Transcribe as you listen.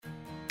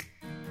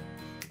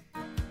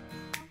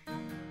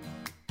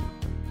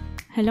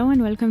Hello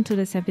and welcome to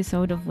this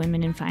episode of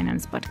Women in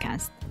Finance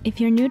podcast. If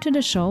you're new to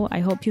the show, I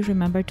hope you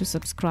remember to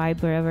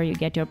subscribe wherever you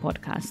get your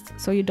podcasts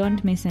so you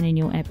don't miss any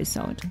new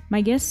episode.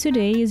 My guest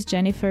today is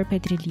Jennifer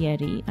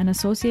Petriglieri, an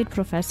associate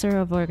professor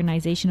of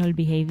organizational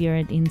behavior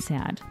at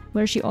INSEAD,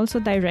 where she also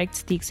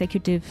directs the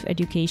Executive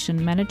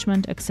Education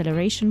Management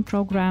Acceleration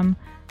Program,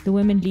 the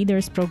Women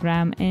Leaders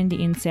Program, and the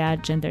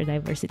INSEAD Gender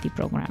Diversity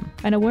Program.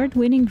 An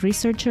award-winning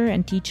researcher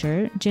and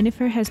teacher,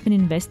 Jennifer has been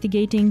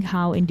investigating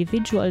how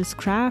individuals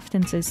craft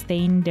and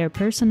sustain their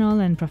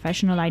personal and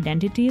professional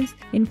identities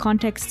in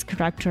contexts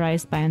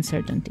characterized by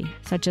uncertainty,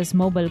 such as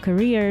mobile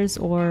careers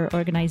or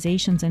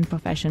organizations and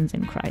professions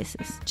in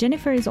crisis.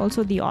 Jennifer is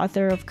also the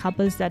author of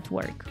Couples That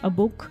Work, a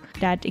book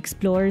that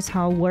explores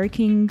how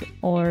working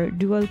or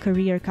dual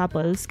career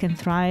couples can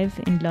thrive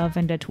in love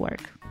and at work.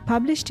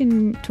 Published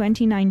in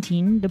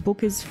 2019, the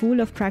book is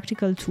full of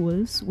practical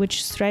tools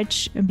which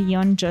stretch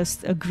beyond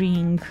just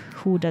agreeing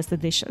who does the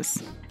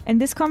dishes. In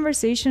this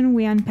conversation,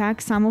 we unpack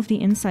some of the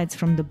insights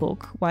from the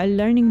book while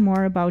learning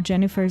more about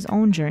Jennifer's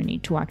own journey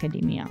to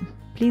academia.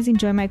 Please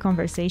enjoy my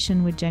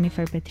conversation with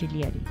Jennifer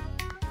Petriglieri.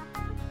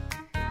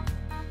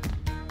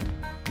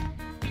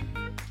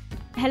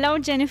 Hello,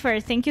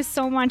 Jennifer. Thank you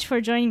so much for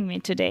joining me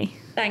today.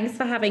 Thanks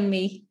for having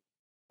me.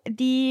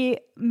 The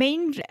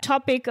main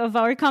topic of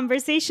our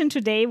conversation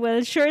today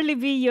will surely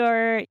be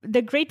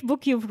the great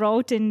book you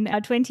wrote in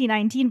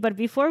 2019. But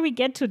before we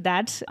get to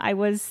that, I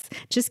was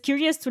just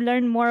curious to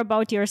learn more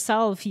about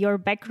yourself, your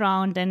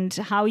background, and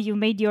how you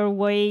made your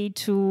way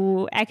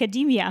to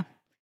academia.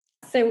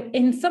 So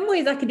in some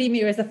ways,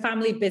 academia is a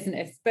family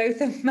business. Both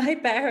of my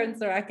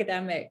parents are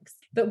academics.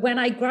 But when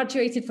I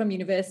graduated from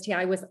university,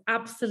 I was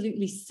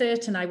absolutely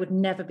certain I would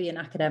never be an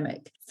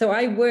academic. So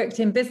I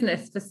worked in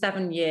business for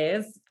 7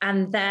 years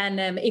and then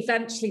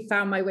eventually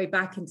found my way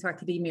back into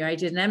academia. I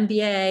did an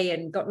MBA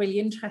and got really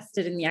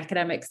interested in the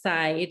academic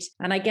side.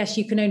 And I guess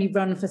you can only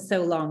run for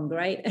so long,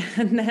 right?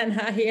 And then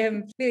I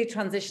really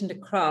transitioned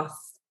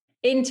across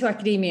into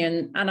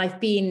academia. And I've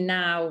been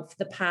now for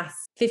the past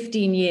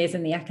 15 years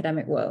in the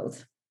academic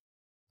world.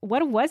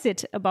 What was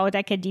it about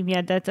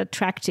academia that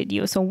attracted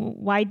you? So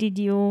why did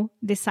you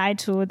decide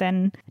to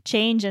then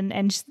change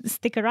and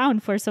stick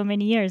around for so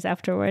many years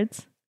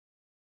afterwards?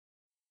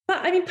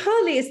 But I mean,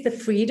 partly it's the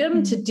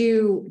freedom to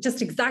do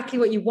just exactly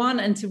what you want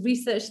and to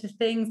research the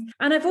things.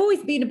 And I've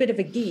always been a bit of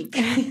a geek.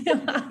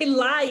 I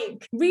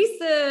like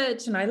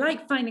research and I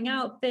like finding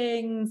out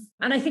things.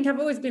 And I think I've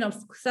always been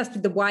obsessed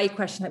with the why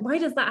question. Like, why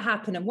does that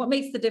happen? And what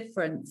makes the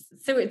difference?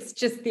 So it's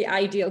just the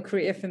ideal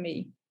career for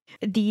me.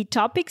 The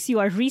topics you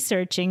are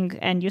researching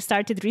and you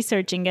started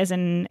researching as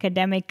an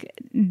academic,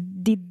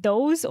 did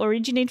those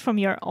originate from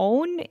your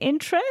own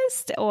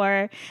interest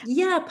or?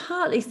 Yeah,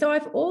 partly. So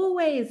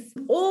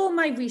all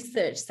my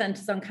research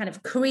centers on kind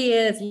of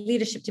careers,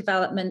 leadership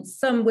development,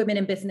 some women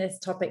in business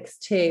topics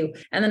too.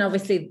 And then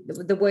obviously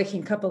the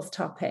working couples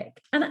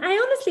topic. And I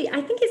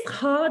think it's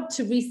hard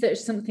to research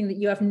something that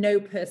you have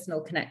no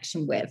personal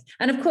connection with.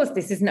 And of course,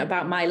 this isn't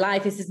about my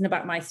life. This isn't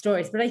about my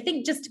stories, but I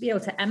think just to be able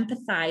to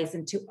empathize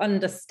and to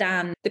understand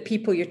the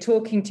people you're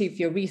talking to for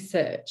your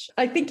research,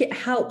 I think it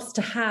helps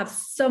to have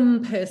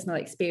some personal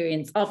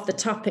experience of the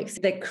topics,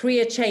 the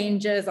career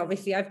changes.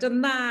 Obviously, I've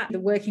done that, the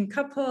working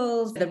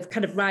couples, the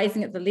kind of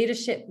rising at the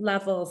leadership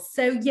level.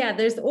 So yeah,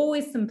 there's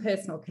always some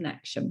personal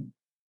connection.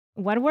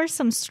 What were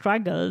some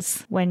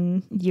struggles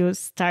when you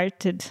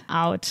started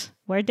out?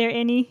 Were there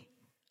any?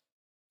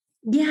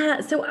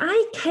 Yeah, so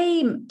I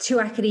came to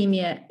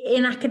academia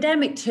in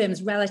academic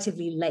terms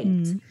relatively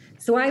late.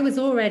 So I was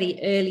already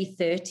early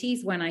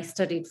 30s when I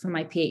studied for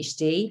my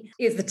PhD.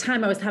 It was the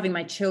time I was having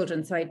my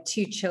children. So I had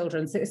 2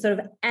 children. So it was sort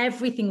of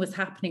everything was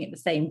happening at the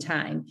same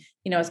time.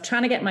 You know, I was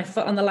trying to get my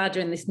foot on the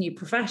ladder in this new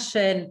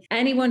profession.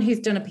 Anyone who's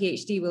done a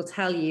PhD will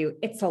tell you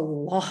it's a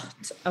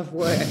lot of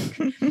work.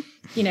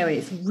 You know,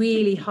 it's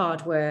really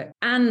hard work.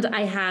 And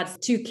I had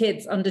 2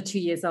 kids under 2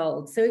 years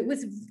old. So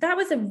that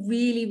was a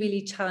really,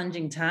 really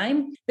challenging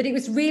time. But it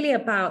was really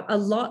about a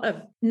lot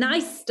of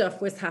nice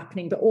stuff was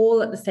happening, but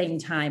all at the same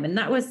time. And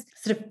that was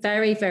sort of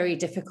very, very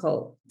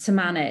difficult to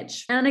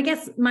manage. And I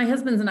guess my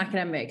husband's an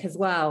academic as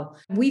well.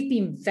 We've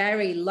been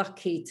very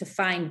lucky to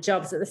find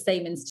jobs at the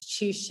same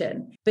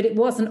institution, but it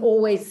wasn't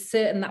always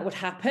certain that would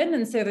happen.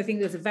 And so I think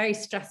there was a very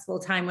stressful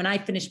time when I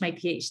finished my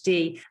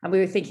PhD and we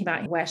were thinking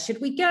about where should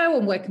we go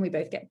and where can we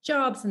both get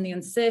jobs and the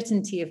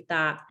uncertainty of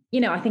that. You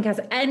know, I think as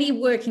any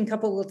working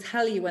couple will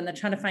tell you when they're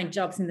trying to find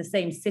jobs in the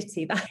same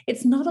city, that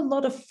it's not a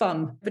lot of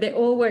fun, but it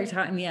all worked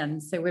out in the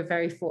end. So we're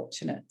very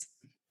fortunate.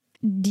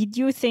 Did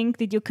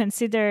you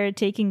consider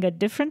taking a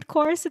different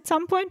course at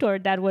some point, or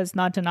that was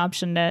not an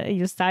option?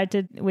 You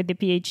started with the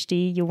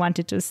PhD, you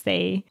wanted to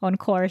stay on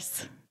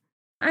course?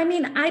 I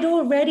mean, I'd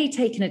already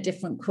taken a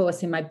different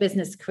course in my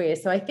business career.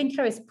 So I think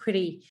I was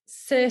pretty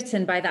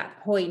certain by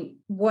that point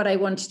what I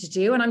wanted to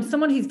do. And I'm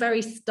someone who's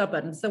very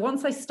stubborn. So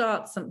once I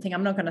start something,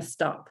 I'm not going to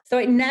stop. So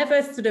it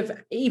never sort of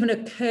even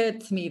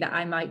occurred to me that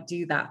I might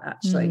do that,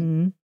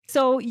 actually.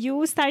 So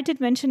you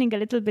started mentioning a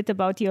little bit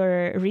about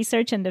your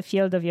research and the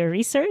field of your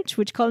research,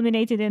 which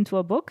culminated into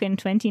a book in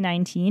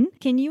 2019.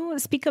 Can you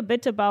speak a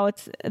bit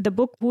about the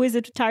book? Who is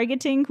it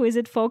targeting? Who is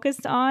it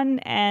focused on?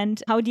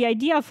 And how the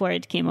idea for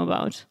it came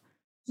about?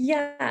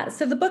 Yeah,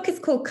 so the book is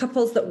called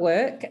Couples That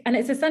Work, and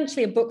it's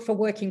essentially a book for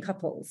working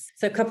couples.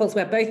 So couples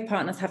where both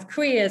partners have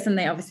careers and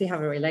they obviously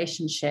have a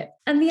relationship.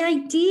 And the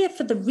idea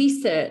for the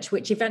research,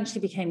 which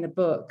eventually became the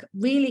book,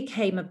 really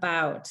came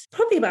about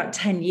probably about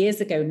 10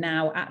 years ago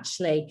now,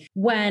 actually,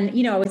 when,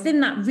 I was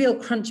in that real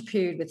crunch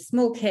period with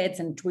small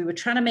kids and we were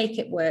trying to make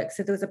it work.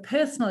 So there was a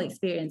personal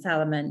experience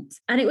element.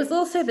 And it was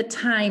also the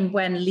time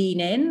when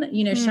Lean In,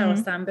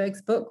 Sheryl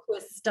Sandberg's book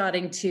was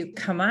starting to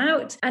come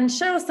out. And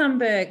Sheryl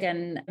Sandberg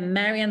and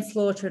Marianne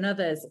Slaughter and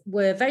others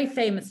were very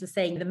famous for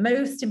saying the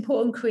most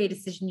important career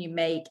decision you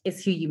make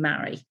is who you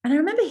marry. And I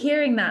remember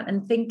hearing that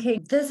and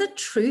thinking, there's a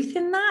truth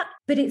in that,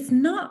 but it's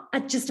not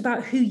just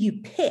about who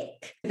you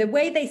pick. The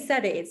way they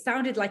said it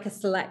sounded like a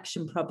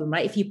selection problem,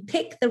 right? If you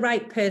pick the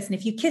right person,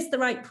 if you kiss the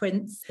right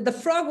prince, the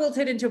frog will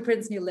turn into a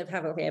prince and you'll live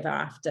happily ever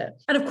after.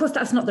 And of course,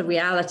 that's not the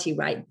reality,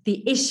 right?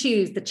 The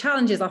issues, the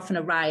challenges often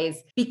arise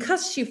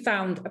because you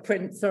found a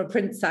prince or a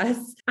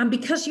princess and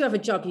because you have a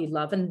job you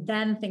love, and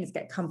then things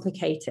get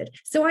complicated.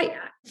 So I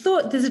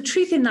thought there's a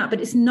truth in that,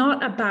 but it's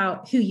not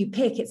about who you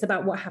pick. It's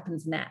about what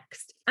happens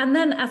next. And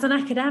then as an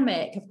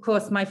academic, of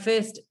course, my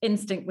first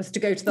instinct was to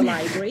go to the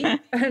library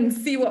and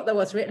see what there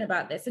was written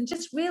about this and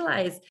just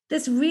realize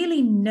there's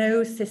really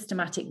no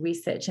systematic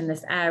research in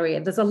this area.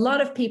 There's a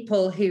lot of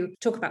people who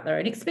talk about their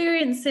own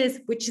experiences,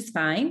 which is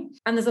fine.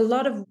 And there's a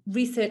lot of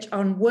research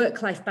on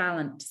work-life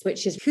balance,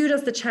 which is who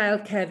does the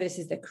childcare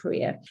versus the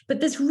career. But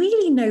there's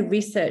really no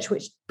research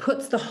which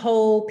puts the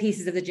whole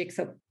pieces of the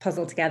jigsaw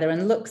puzzle together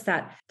and looks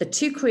at the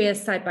two careers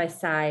side by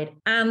side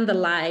and the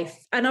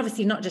life. And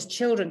obviously not just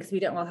children, because we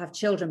don't all have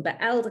children, but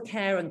elder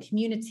care and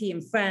community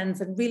and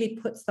friends, and really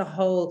puts the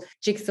whole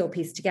jigsaw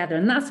piece together.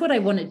 And that's what I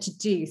wanted to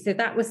do. So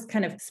that was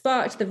kind of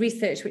sparked the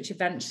research, which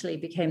eventually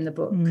became the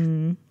book.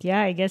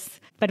 Yeah, I guess.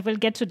 But we'll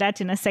get to that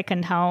in a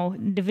second, how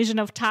division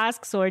of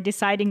tasks or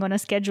deciding on a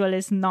schedule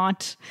is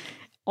not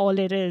all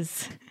it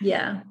is.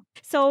 Yeah.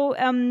 So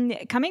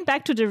coming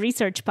back to the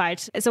research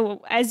part,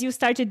 so as you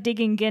started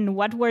digging in,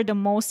 what were the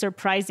most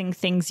surprising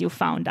things you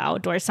found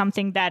out, or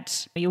something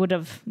that you would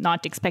have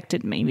not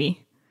expected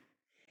maybe?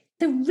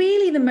 So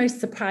really the most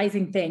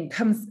surprising thing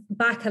comes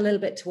back a little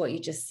bit to what you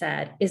just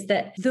said, is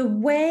that the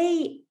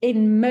way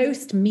in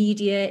most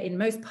media, in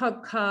most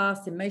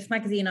podcasts, in most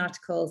magazine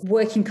articles,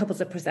 working couples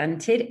are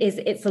presented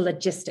is it's a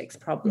logistics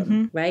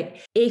problem,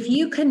 right? If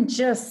you can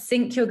just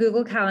sync your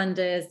Google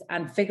calendars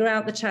and figure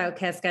out the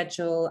childcare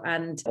schedule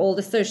and all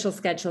the social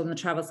schedule and the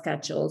travel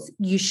schedules,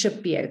 you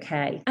should be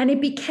okay. And it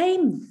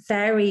became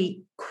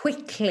very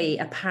quickly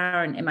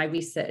apparent in my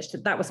research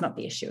that that was not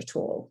the issue at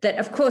all. That,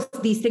 of course,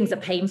 these things are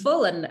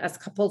painful, and as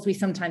couples, we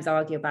sometimes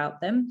argue about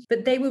them,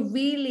 but they were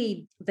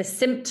really the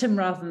symptom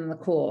rather than the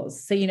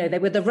cause. So, they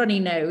were the runny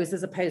nose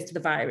as opposed to the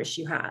virus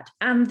you had.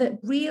 And the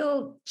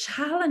real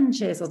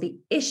challenges or the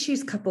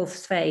issues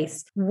couples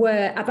face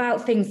were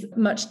about things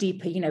much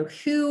deeper.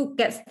 Who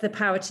gets the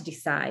power to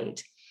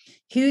decide?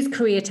 Whose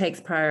career takes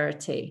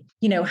priority?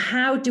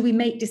 How do we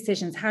make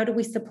decisions? How do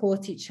we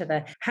support each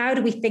other? How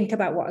do we think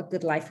about what a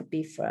good life would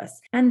be for us?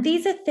 And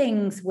these are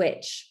things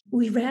which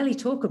we rarely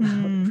talk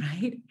about,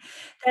 right?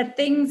 They're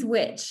things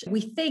which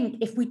we think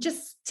if we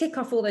just tick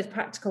off all those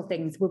practical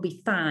things, we'll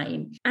be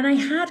fine. And I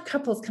had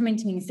couples coming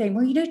to me and saying,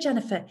 well,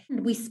 Jennifer,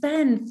 we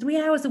spend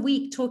 3 hours a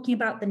week talking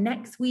about the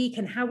next week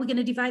and how we're going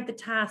to divide the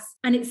tasks,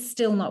 and it's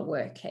still not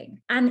working.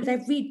 And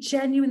they're really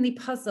genuinely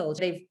puzzled.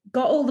 They've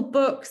got all the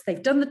books,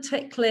 they've done the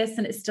tick list,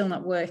 and it's still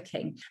not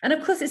working. And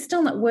of course, it's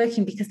still not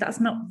working because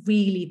that's not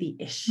really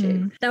the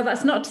issue. Now,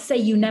 that's not to say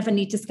you never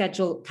need to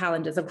schedule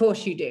calendars. Of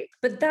course you do.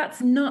 But that's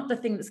not the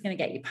thing that's going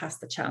to get you past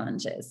the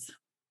challenges.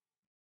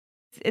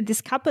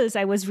 These couples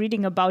I was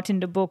reading about in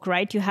the book,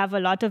 right? You have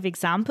a lot of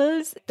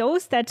examples.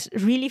 Those that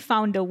really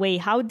found a way,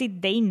 how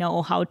did they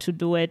know how to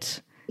do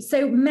it?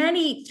 So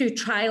many through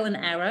trial and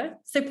error.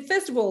 So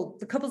first of all,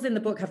 the couples in the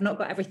book have not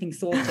got everything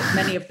sorted.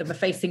 Many of them are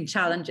facing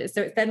challenges.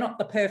 So they're not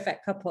the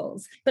perfect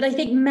couples. But I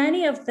think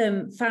many of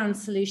them found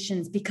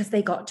solutions because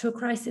they got to a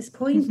crisis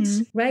point,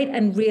 right?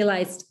 And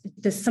realized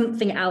there's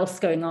something else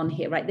going on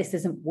here, right? This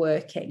isn't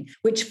working,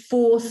 which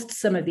forced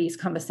some of these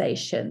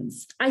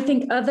conversations. I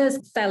think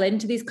others fell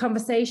into these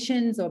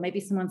conversations, or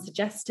maybe someone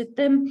suggested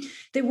them.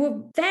 There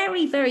were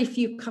very, very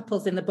few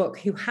couples in the book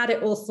who had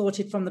it all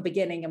sorted from the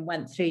beginning and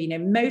went through,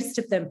 most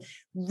of them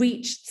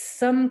reached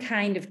some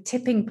kind of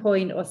tipping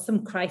point or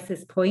some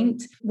crisis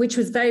point, which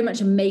was very much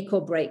a make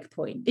or break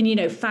point,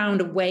 and, found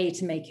a way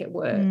to make it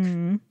work.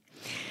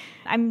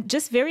 I'm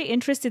just very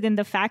interested in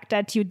the fact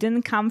that you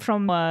didn't come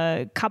from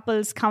a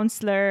couples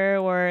counselor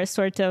or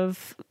sort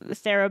of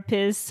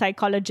therapist,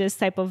 psychologist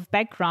type of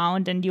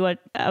background, and you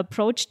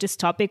approached this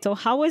topic. So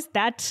how was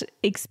that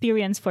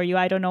experience for you?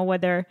 I don't know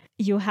whether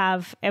you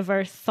have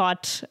ever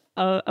thought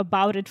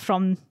about it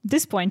from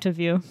this point of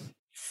view.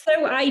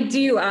 So I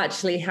do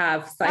actually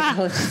have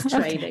psychologist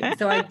training. Okay.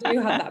 So I do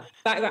have that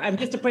background. I'm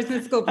just a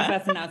business school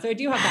professor now. So I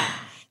do have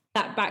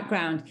that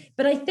background.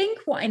 But I think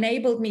what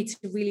enabled me to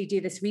really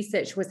do this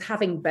research was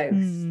having both.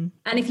 And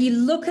if you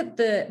look at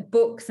the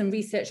books and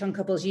research on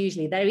couples,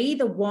 usually they're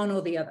either one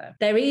or the other.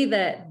 They're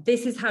either,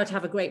 this is how to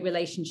have a great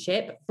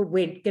relationship, but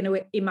we're going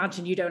to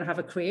imagine you don't have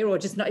a career, or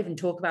just not even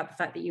talk about the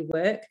fact that you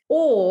work.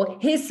 Or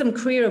here's some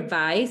career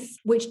advice,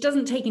 which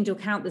doesn't take into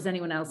account there's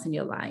anyone else in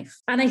your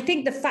life. And I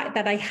think the fact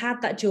that I had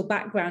that dual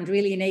background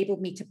really enabled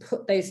me to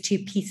put those two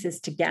pieces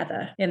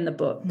together in the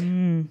book.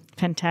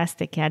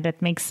 Fantastic. Yeah,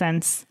 that makes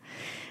sense.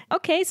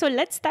 Okay, so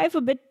let's dive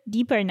a bit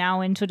deeper now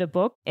into the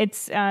book.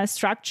 It's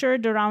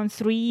structured around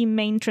 3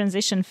 main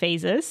transition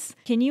phases.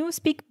 Can you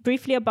speak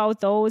briefly about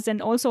those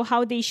and also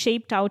how they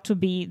shaped out to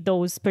be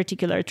those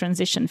particular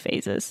transition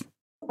phases?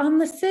 On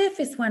the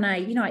surface, when I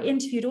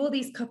interviewed all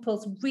these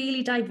couples,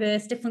 really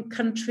diverse, different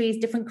countries,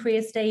 different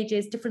career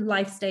stages, different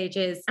life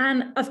stages,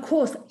 and of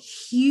course,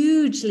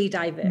 hugely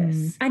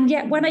diverse. And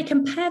yet when I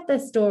compared their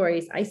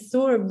stories, I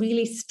saw a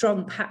really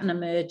strong pattern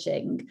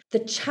emerging. The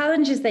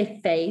challenges they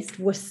faced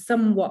were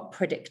somewhat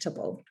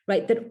predictable,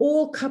 right? That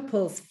all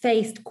couples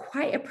faced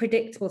quite a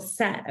predictable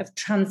set of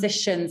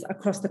transitions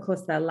across the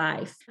course of their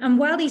life. And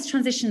while these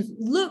transitions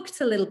looked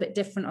a little bit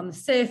different on the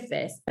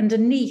surface,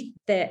 underneath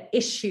their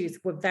issues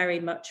were very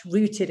much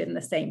rooted in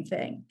the same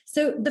thing.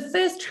 So the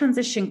first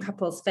transition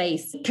couples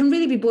face can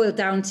really be boiled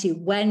down to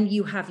when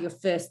you have your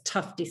first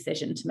tough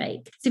decision to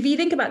make. So if you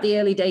think about the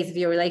early days of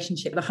your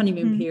relationship, the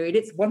honeymoon period,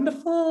 it's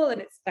wonderful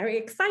and it's very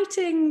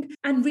exciting.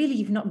 And really,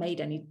 you've not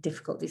made any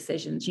difficult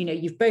decisions.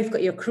 You've both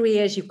got your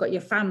careers, you've got your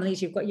families,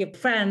 you've got your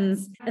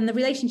friends, and the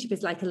relationship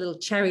is like a little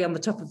cherry on the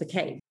top of the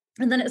cake.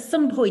 And then at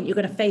some point, you're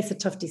going to face a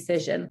tough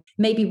decision.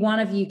 Maybe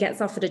one of you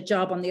gets offered a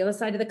job on the other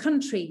side of the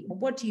country.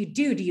 What do you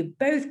do? Do you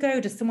both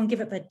go? Does someone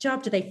give up their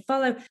job? Do they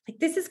follow?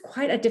 This is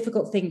quite a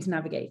difficult thing to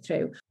navigate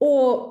through.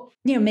 Or,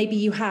 maybe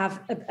you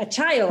have a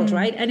child,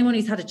 right? Anyone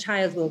who's had a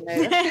child will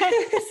know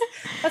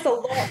that's a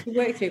lot to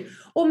work through.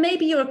 Or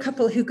maybe you're a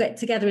couple who get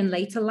together in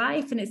later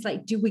life and it's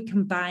like, do we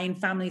combine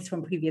families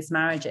from previous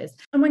marriages?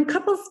 And when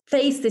couples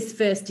face this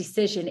first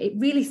decision, it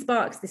really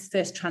sparks this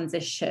first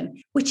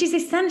transition, which is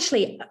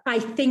essentially, I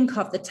think,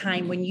 of the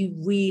time when you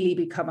really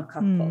become a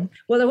couple.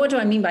 Well, what do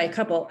I mean by a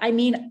couple? I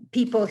mean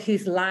people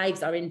whose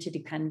lives are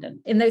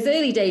interdependent. In those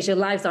early days, your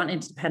lives aren't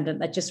interdependent.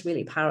 They're just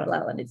really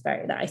parallel and it's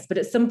very nice. But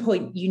at some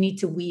point, you need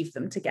to weave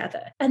them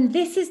together. And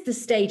this is the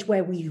stage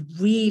where we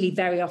really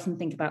very often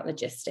think about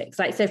logistics.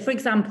 So for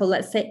example,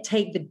 let's say,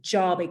 take the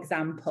job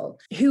example.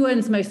 Who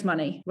earns most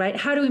money, right?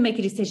 How do we make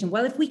a decision?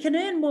 Well, if we can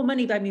earn more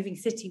money by moving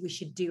city, we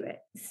should do it.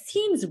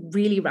 Seems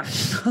really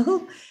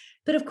rational.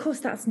 But of course,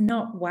 that's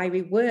not why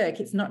we work.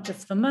 It's not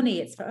just for money.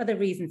 It's for other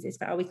reasons. It's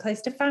for, are we close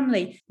to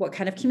family? What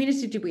kind of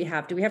community do we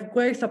have? Do we have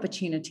growth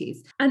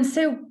opportunities? And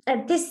so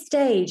at this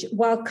stage,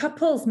 while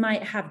couples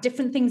might have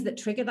different things that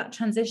trigger that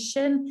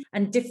transition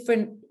and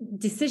different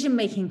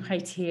decision-making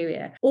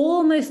criteria,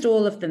 almost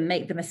all of them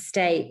make the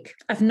mistake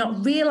of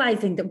not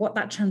realizing that what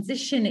that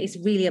transition is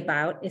really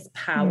about is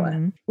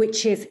power,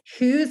 which is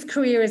whose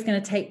career is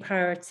going to take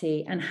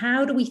priority and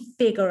how do we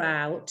figure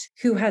out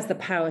who has the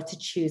power to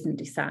choose and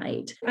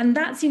decide. And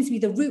that seems to be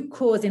the root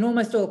cause in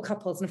almost all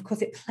couples. And of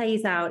course, it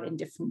plays out in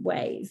different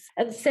ways.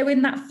 And so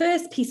in that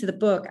first piece of the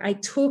book, I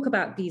talk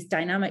about these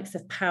dynamics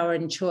of power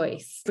and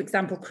choice. For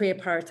example, career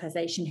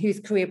prioritization,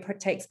 whose career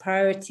takes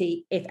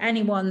priority, if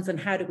anyone's, and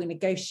how do we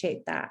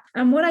negotiate that?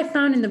 And what I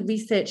found in the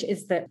research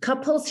is that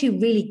couples who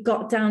really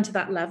got down to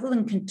that level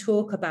and can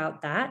talk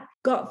about that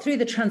got through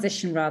the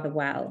transition rather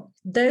well.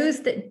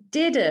 Those that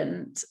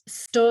didn't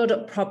stored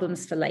up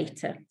problems for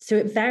later. So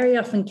it very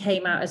often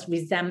came out as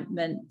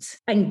resentment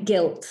and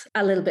guilt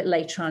a little bit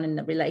later on in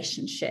the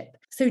relationship.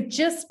 So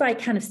just by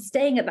kind of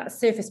staying at that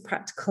surface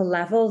practical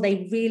level,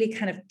 they really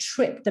kind of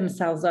tripped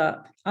themselves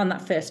up on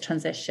that first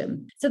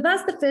transition. So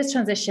that's the first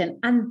transition.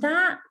 And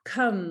that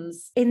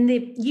comes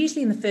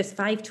usually in the first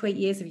 5 to 8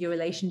 years of your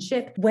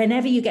relationship,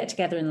 whenever you get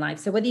together in life.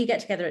 So whether you get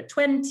together at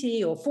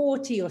 20 or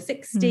 40 or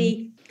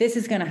 60, this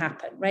is going to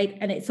happen, right?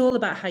 And it's all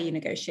about how you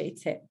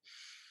negotiate it.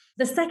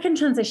 The second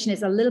transition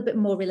is a little bit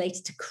more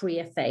related to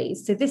career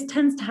phase. So this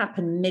tends to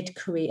happen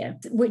mid-career,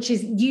 which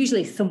is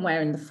usually somewhere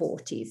in the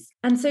 40s.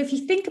 And so if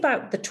you think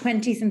about the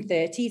 20s and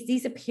 30s,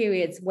 these are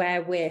periods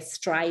where we're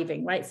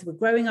striving, right? So we're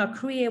growing our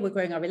career, we're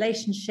growing our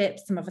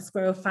relationships, some of us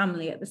grow a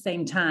family at the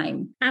same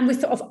time. And we're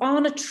sort of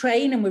on a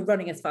train and we're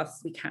running as fast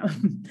as we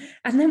can.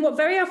 And then what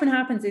very often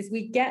happens is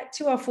we get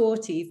to our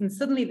 40s and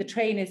suddenly the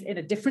train is in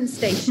a different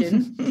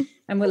station.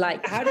 And we're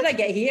like, how did I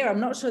get here? I'm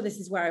not sure this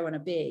is where I want to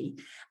be.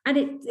 And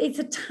it's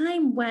a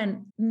time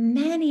when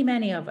many,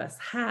 many of us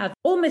have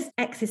almost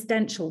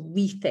existential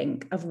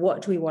rethink of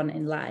what do we want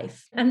in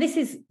life. And this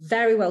is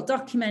very well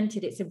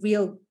documented. It's a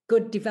real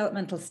good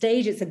developmental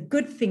stage. It's a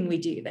good thing we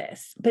do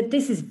this. But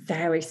this is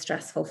very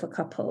stressful for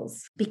couples,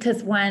 because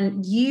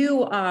when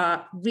you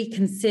are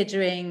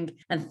reconsidering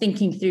and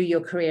thinking through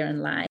your career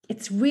and life,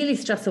 it's really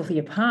stressful for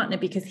your partner,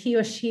 because he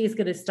or she is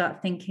going to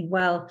start thinking,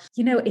 well,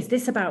 is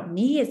this about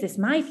me? Is this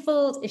my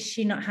fault? Is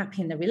she not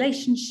happy in the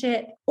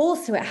relationship?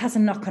 Also, it has a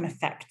knock-on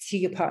effect to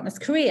your partner's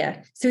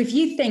career. So if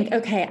you think,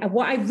 okay,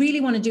 what I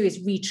really want to do is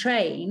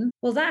retrain,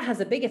 well, that has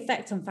a big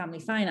effect on family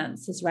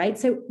finances, right?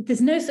 So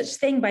there's no such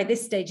thing by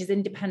this stage as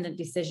independent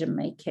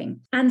decision-making.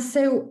 And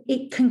so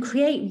it can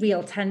create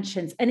real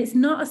tensions. And it's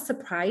not a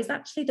surprise,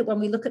 actually, that when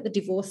we look at the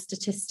divorce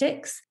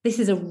statistics, this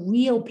is a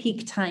real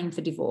peak time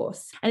for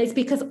divorce. And it's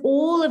because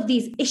all of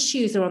these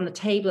issues are on the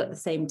table at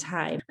the same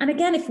time. And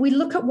again, if we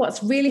look at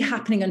what's really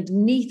happening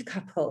underneath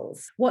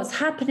couples, what's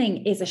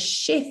happening is a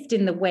shift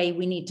in the way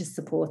we need to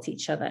support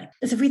each other.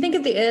 So if we think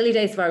of the early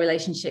days of our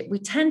relationship, we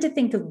tend to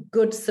think of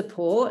good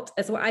support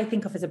as what I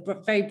think of as a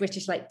very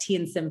British, like tea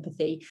and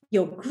sympathy.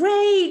 You're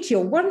great,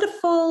 you're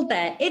wonderful,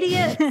 they're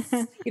idiots,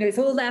 it's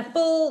all their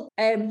fault,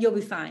 you'll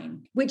be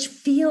fine, which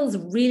feels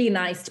really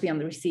nice to be on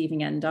the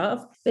receiving end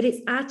of, but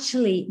it's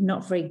actually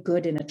not very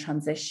good in a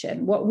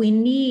transition. What we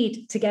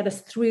need to get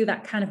us through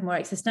that kind of more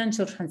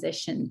existential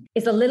transition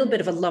is a little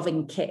bit of a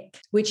loving kick,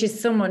 which is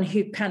someone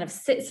who kind of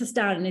sits us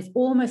down and is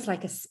almost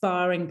like a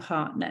sparring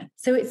partner.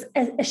 So it's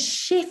a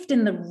shift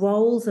in the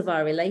roles of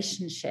our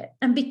relationship.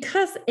 And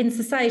because in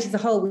society as a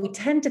whole, we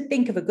tend to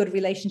think of a good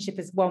relationship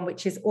as one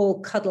which is all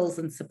cuddles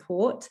and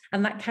support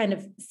and that kind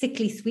of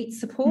sickly sweet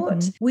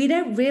support, we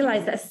don't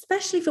realize that,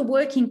 especially for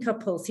working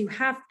couples who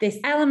have this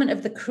element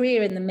of the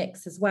career in the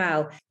mix as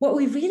well, what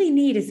we really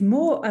need is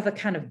more of a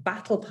kind of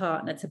battle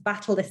partner to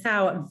battle this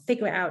out and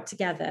figure it out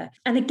together.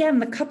 And again,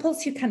 the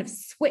couples who kind of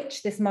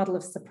switch this model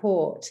of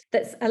support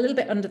that's a little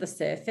bit under the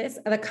surface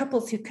are the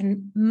couples who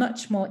can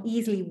much more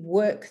easily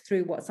work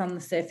through what's on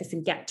the surface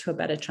and get to a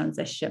better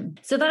transition.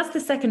 So that's the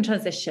second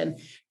transition.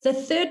 The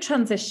third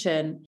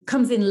transition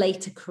comes in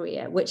later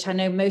career, which I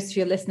know most of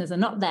your listeners are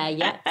not there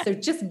yet. So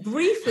just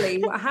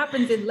briefly, what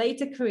happens in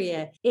later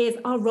career is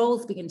our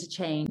roles begin to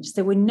change.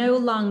 So we're no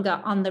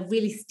longer on the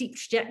really steep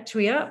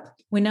trajectory up.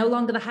 We're no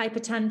longer the high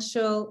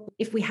potential.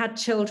 If we had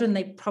children,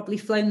 they've probably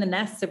flown the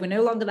nest. So we're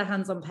no longer the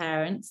hands-on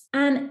parents.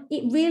 And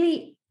it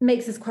really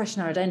makes us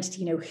question our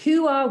identity.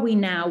 Who are we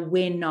now?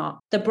 We're not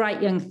the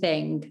bright young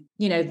thing,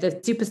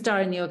 the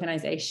superstar in the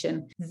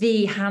organization,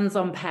 the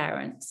hands-on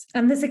parent.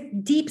 And there's a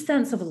deep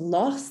sense of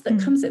loss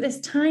that comes at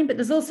this time, but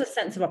there's also a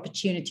sense of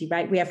opportunity,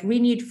 right? We have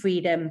renewed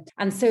freedom.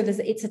 And so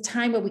it's a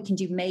time where we can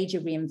do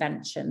major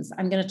reinventions.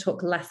 I'm going to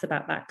talk less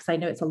about that because I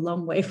know it's a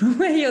long way from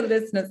where your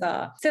listeners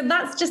are. So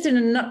that's just in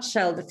a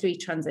nutshell, the three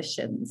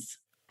transitions.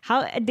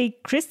 How they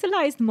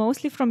crystallized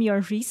mostly from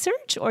your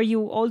research, or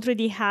you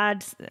already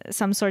had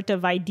some sort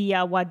of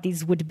idea what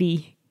these would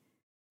be?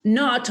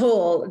 Not at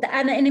all.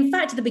 And in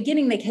fact, at the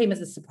beginning, they came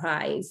as a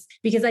surprise,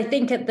 because I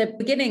think at the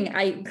beginning,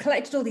 I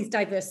collected all these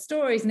diverse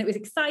stories and it was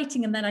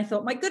exciting. And then I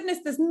thought, my goodness,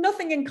 there's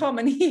nothing in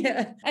common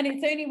here. And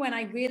it's only when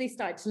I really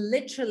started to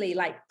literally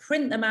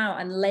print them out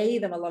and lay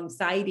them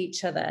alongside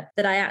each other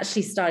that I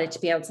actually started to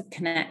be able to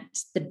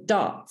connect the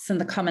dots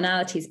and the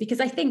commonalities, because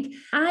I think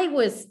I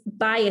was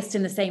biased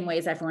in the same way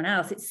as everyone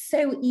else. It's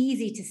so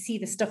easy to see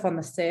the stuff on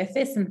the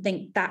surface and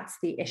think that's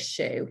the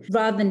issue,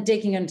 rather than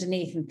digging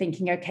underneath and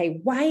thinking, okay,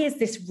 why is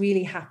this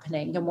really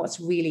happening and what's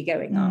really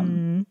going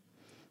on?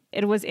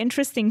 It was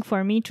interesting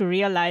for me to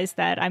realize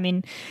that,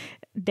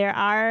 there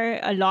are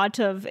a lot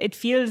of, it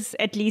feels,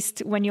 at least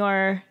when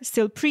you're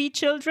still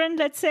pre-children,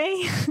 let's say,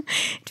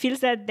 it feels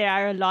that there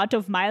are a lot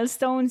of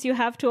milestones you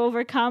have to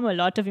overcome, a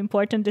lot of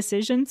important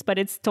decisions, but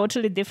it's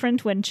totally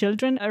different when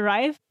children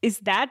arrive.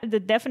 Is that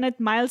the definite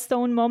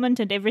milestone moment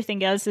and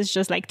everything else is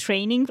just like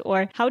training?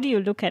 Or how do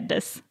you look at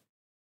this?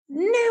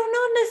 No,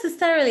 not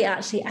necessarily,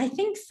 actually. I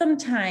think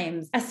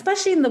sometimes,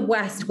 especially in the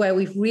West, where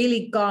we've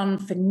really gone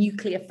for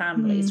nuclear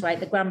families, right?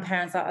 The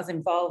grandparents are as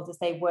involved as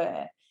they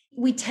were.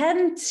 We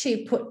tend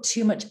to put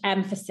too much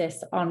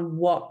emphasis on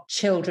what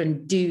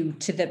children do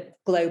to the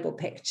global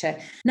picture.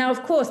 Now,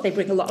 of course, they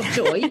bring a lot of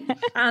joy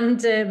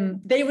and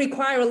they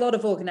require a lot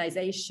of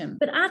organization.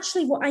 But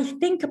actually, what I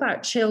think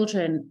about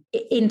children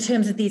in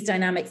terms of these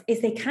dynamics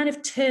is they kind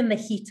of turn the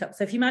heat up.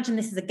 So if you imagine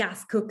this is a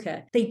gas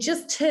cooker, they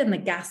just turn the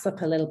gas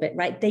up a little bit,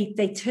 right?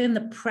 They turn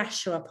the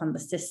pressure up on the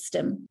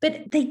system,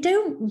 but they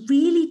don't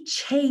really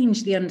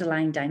change the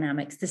underlying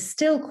dynamics. There's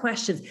still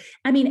questions.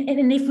 And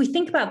if we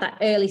think about that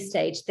early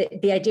stage,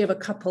 the idea of a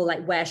couple,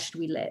 like where should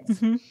we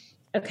live?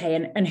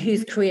 Okay, and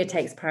whose career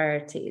takes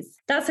priorities?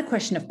 That's a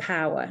question of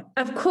power.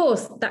 Of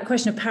course, that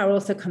question of power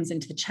also comes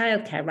into the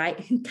childcare, right?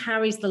 Who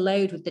carries the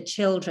load with the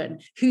children?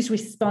 Who's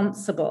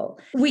responsible?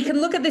 We can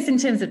look at this in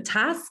terms of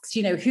tasks,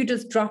 who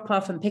does drop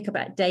off and pick up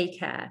at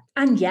daycare?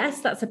 And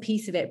yes, that's a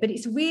piece of it, but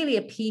it's really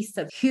a piece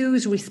of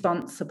who's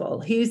responsible,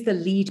 who's the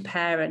lead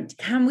parent?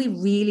 Can we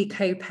really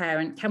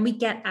co-parent? Can we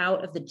get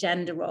out of the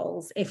gender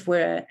roles if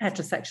we're a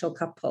heterosexual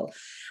couple?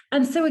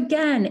 And so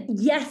again,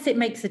 yes, it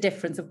makes a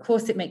difference. Of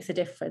course, it makes a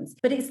difference.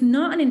 but it's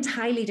not an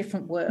entirely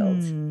different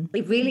world.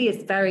 It really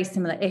is very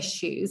similar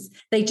issues.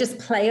 They just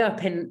play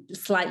up in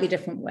slightly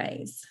different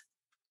ways.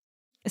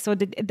 So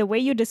the way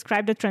you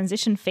describe the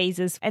transition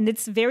phases, and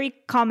it's very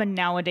common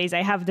nowadays,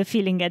 I have the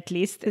feeling at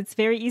least, it's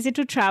very easy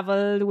to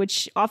travel,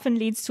 which often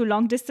leads to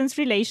long distance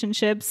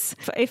relationships.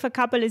 If a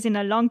couple is in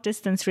a long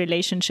distance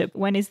relationship,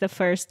 when is the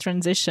first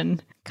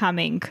transition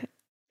coming?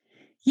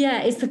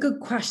 Yeah, it's a good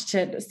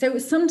question. So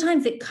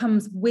sometimes it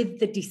comes with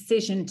the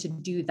decision to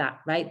do that,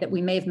 right? That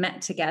we may have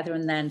met together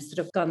and then sort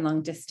of gone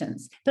long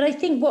distance. But I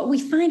think what we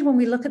find when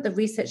we look at the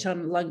research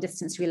on long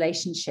distance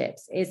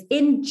relationships is,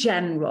 in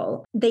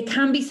general, they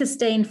can be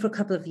sustained for a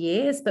couple of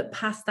years, but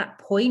past that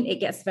point, it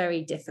gets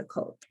very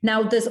difficult.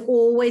 Now, there's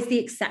always the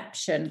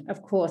exception.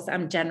 Of course,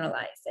 I'm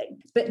generalizing,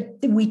 but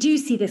we do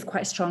see this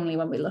quite strongly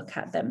when we look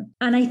at them.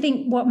 And I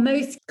think what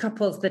most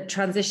couples, the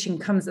transition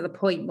comes at the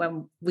point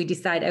when we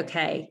decide,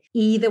 okay,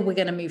 either we're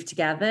going to move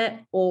together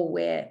or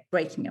we're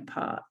breaking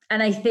apart.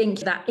 And I think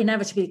that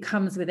inevitably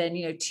comes within,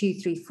 2,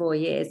 3, 4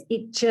 years.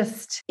 It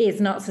just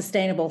is not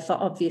sustainable for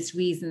obvious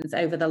reasons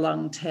over the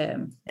long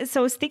term.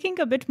 So sticking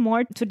a bit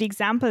more to the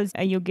examples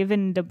you give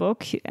in the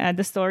book,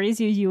 the stories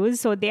you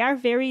use, so they are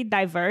very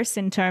diverse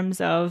in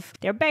terms of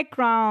their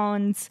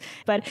backgrounds.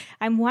 But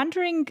I'm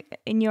wondering,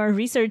 in your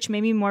research,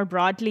 maybe more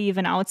broadly,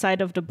 even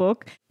outside of the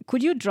book,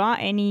 could you draw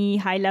any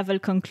high-level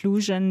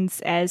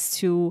conclusions as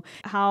to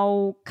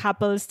how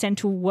couples tend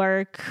to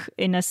work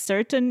in a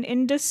certain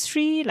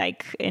industry,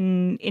 like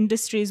in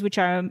industries which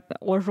are,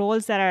 or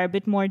roles that are a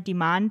bit more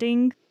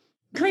demanding?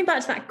 Coming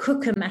back to that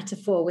cooker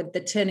metaphor with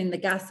the turning the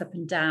gas up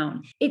and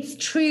down, it's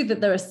true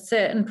that there are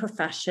certain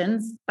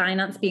professions,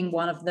 finance being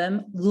one of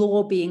them,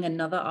 law being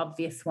another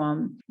obvious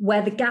one,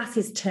 where the gas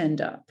is turned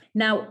up.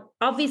 Now,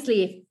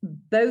 obviously, if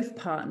both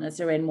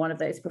partners are in one of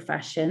those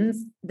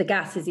professions, the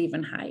gas is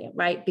even higher,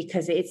 right?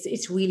 Because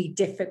it's really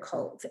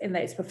difficult in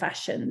those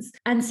professions.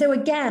 And so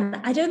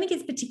again, I don't think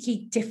it's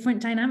particularly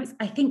different dynamics.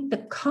 I think the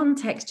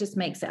context just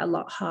makes it a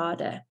lot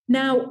harder.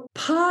 Now,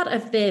 part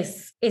of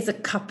this is a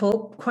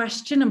couple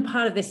question, and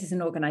part of this is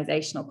an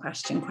organizational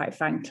question, quite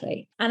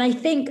frankly. And I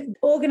think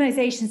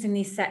organizations in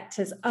these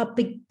sectors are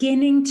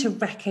beginning to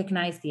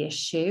recognize the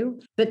issue,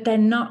 but they're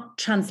not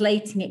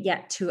translating it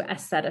yet to a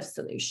set of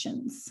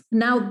solutions.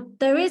 Now,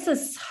 there is a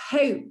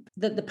hope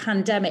that the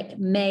pandemic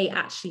may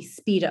actually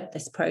speed up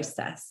this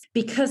process,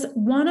 because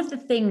one of the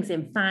things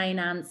in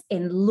finance,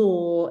 in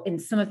law, in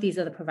some of these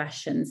other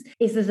professions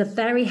is there's a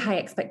very high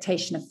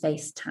expectation of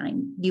face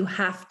time. You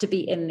have to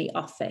be in the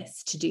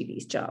office to do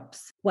these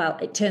jobs. Well,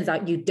 it turns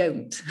out you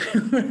don't,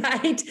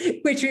 right?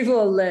 Which we've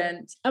all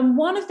learned. And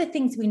one of the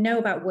things we know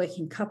about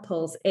working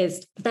couples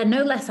is they're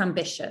no less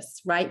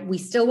ambitious, right? We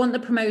still want the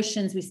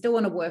promotions. We still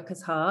want to work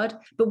as hard.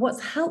 But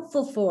what's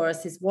helpful for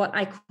us is what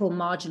I call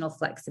marginal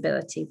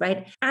flexibility,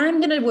 right? I'm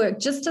going to work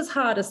just as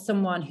hard as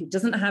someone who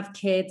doesn't have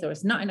kids or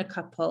is not in a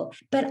couple,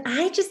 but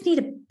I just need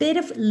a bit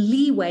of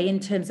leeway in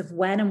terms of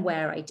when and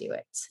where I do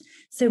it.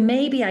 So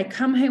maybe I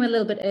come home a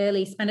little bit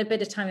early, spend a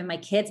bit of time with my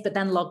kids, but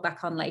then log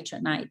back on later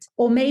at night.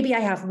 Or maybe I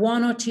have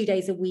 1 or 2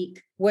 days a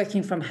week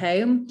working from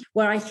home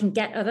where I can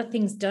get other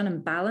things done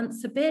and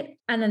balance a bit,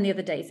 and then the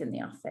other days in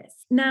the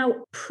office.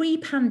 Now,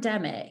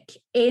 pre-pandemic,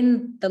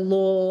 in the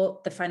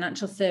law, the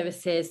financial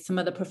services, some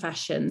other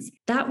professions,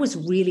 that was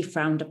really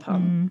frowned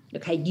upon.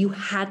 Okay, you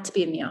had to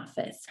be in the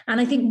office. And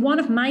I think one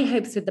of my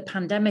hopes with the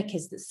pandemic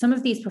is that some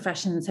of these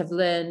professions have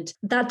learned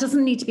that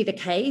doesn't need to be the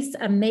case,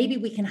 and maybe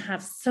we can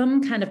have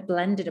some kind of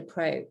blended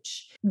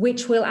approach,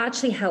 which will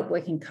actually help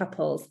working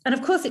couples. And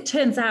of course, it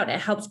turns out it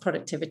helps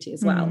productivity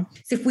as well.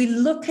 So if we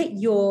look at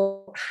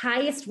your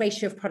highest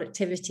ratio of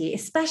productivity,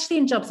 especially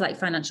in jobs like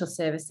financial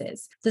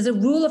services, there's a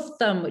rule of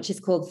thumb which is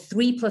called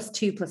 3 +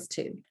 2 +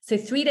 2. So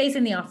 3 days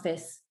in the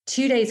office,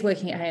 2 days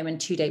working at home, and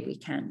 2-day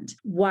weekend.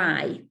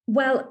 Why?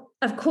 Well,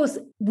 of course,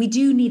 we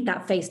do need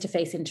that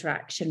face-to-face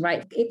interaction,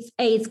 right? It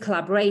aids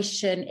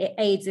collaboration, it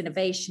aids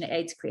innovation, it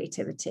aids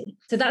creativity.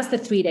 So that's the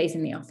 3 days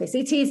in the office.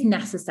 It is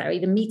necessary,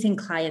 the meeting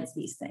clients,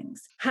 these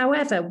things.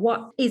 However,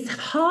 what is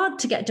hard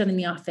to get done in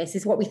the office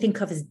is what we think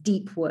of as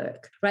deep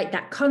work, right?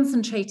 That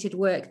concentrated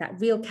work, that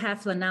real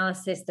careful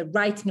analysis, the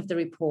writing of the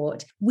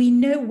report. We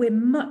know we're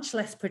much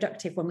less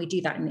productive when we do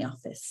that in the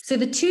office. So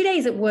the 2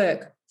 days at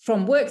work,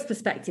 from work's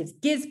perspective,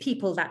 gives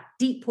people that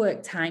deep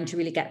work time to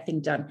really get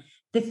things done.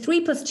 The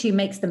 3 + 2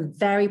 makes them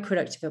very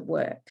productive at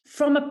work.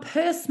 From a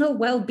personal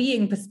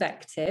well-being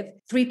perspective,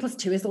 3 +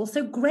 2 is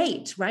also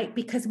great, right?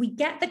 Because we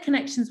get the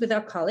connections with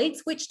our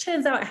colleagues, which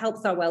turns out it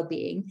helps our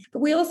well-being.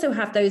 But we also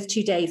have those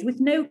 2 days with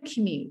no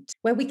commute,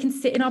 where we can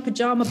sit in our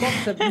pajama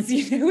bottoms,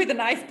 with a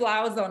nice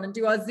blouse on and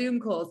do our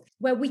Zoom calls,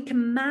 where we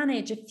can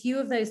manage a few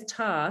of those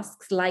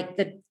tasks, like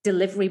the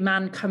delivery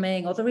man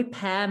coming or the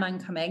repair man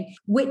coming,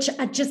 which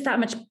are just that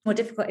much more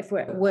difficult if we're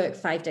at work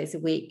 5 days a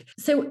week.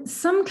 So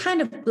some kind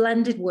of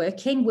blended working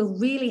working will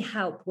really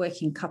help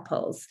working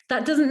couples.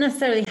 That doesn't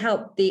necessarily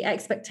help the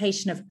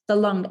expectation of the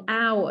long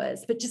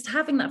hours, but just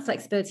having that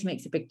flexibility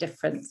makes a big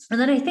difference. And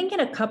then I think in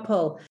a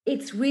couple,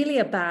 it's really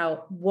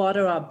about what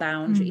are our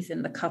boundaries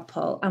in the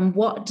couple and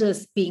what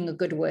does being a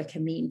good worker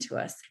mean to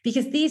us?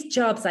 Because these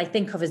jobs I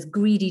think of as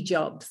greedy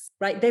jobs,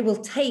 right? They will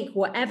take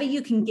whatever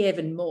you can give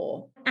and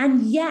more.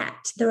 And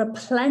yet there are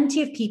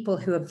plenty of people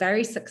who are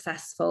very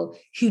successful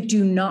who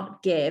do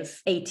not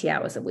give 80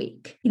 hours a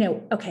week.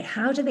 Okay,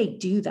 how do they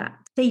do that?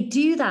 They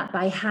do that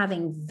by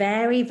having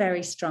very,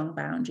 very strong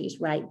boundaries,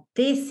 right?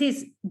 This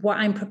is what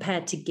I'm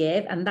prepared to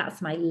give, and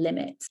that's my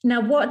limit. Now,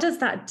 what does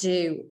that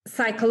do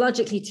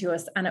psychologically to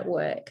us and at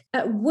work?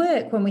 At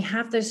work, when we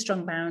have those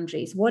strong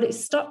boundaries, what it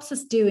stops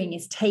us doing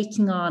is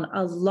taking on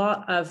a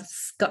lot of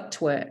scut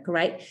work,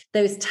 right?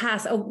 Those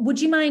tasks. Oh, would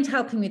you mind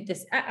helping with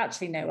this?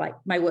 Actually, no, like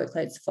my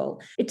workload's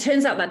full. It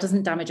turns out that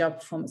doesn't damage our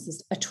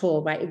performances at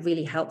all, right? It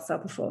really helps our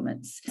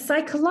performance.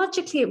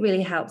 Psychologically, it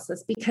really helps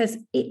us because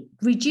it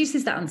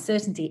reduces that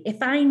uncertainty.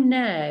 If I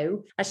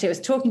know, actually, I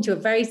was talking to a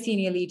very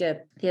senior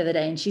leader the other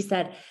day, and she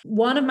said,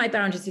 one of my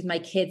boundaries with my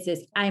kids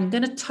is I'm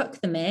going to tuck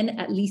them in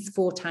at least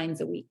 4 times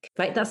a week,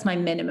 right? That's my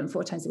minimum,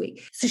 4 times a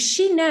week. So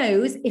she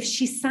knows if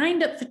she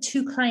signed up for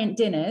 2 client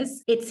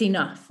dinners, it's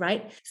enough,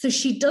 right? So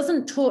she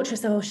doesn't torture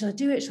herself, oh, shall I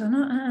do it? Shall I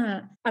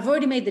not? I've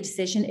already made the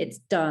decision, it's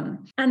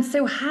done. And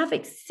so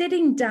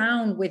sitting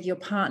down with your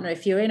partner,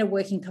 if you're in a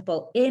working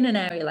couple in an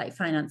area like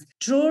finance,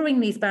 drawing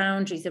these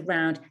boundaries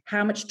around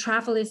how much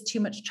travel is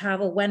too much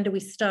travel, when do we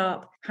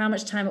stop, how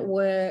much time at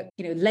work,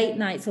 late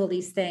nights, all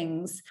these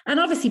things. And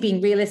obviously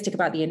being realistic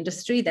about the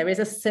industry, there is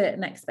a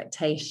certain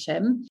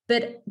expectation,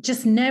 but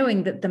just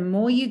knowing that the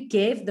more you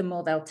give, the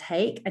more they'll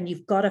take, and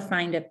you've got to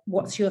find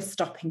what's your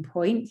stopping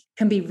point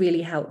can be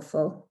really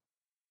helpful.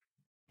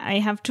 I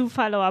have 2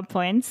 follow-up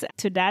points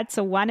to that.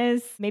 So one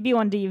is maybe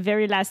on the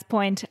very last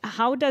point,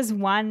 how does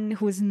one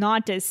who's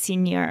not as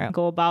senior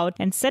go about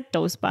and set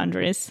those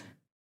boundaries?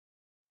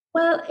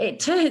 Well,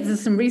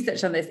 there's some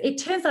research on this. It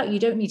turns out you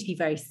don't need to be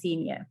very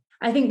senior.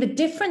 I think the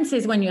difference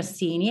is when you're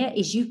senior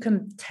is you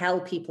can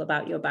tell people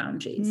about your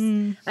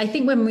boundaries. I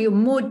think when we're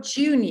more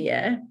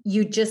junior,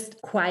 you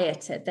just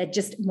quiet it. They're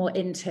just more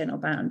internal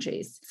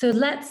boundaries. So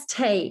let's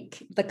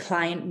take the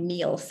client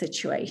meal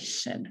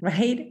situation,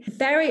 right?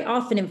 Very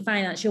often in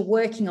finance, you're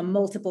working on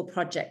multiple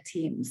project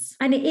teams,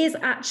 and it is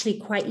actually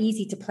quite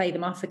easy to play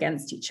them off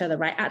against each other,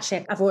 right?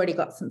 Actually, I've already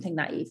got something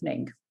that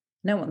evening.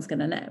 No one's going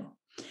to know.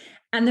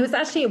 And there was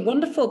actually a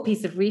wonderful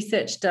piece of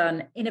research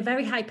done in a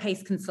very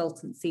high-paced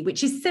consultancy,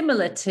 which is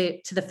similar to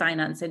the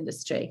finance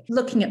industry,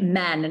 looking at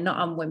men and not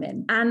on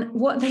women. And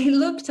what they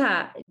looked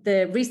at,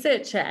 the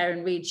researcher,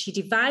 Erin Reed, she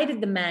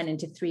divided the men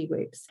into 3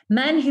 groups.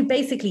 Men who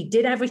basically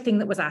did everything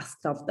that was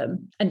asked of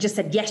them and just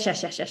said yes,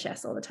 yes, yes, yes,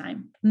 yes all the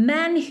time.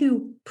 Men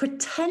who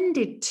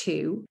pretended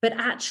to, but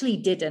actually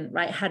didn't,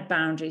 right, had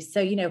boundaries.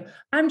 So,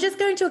 I'm just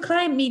going to a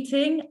client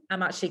meeting.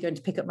 I'm actually going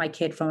to pick up my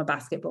kid from a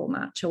basketball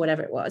match or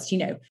whatever it was,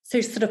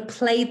 So sort of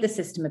played the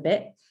system a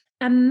bit.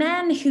 And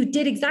men who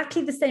did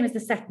exactly the same as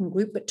the second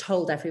group, but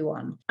told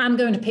everyone, I'm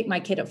going to pick my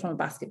kid up from a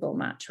basketball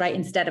match, right?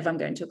 Instead of I'm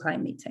going to a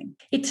client meeting.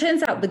 It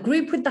turns out the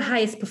group with the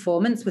highest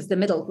performance was the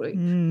middle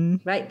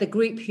group, right? The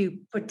group who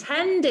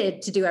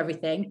pretended to do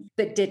everything,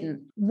 but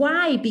didn't.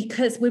 Why?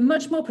 Because we're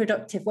much more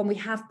productive when we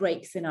have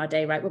breaks in our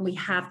day, right? When we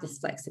have this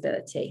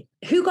flexibility.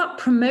 Who got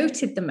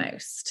promoted the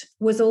most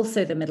was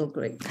also the middle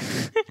group.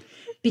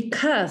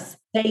 Because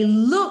they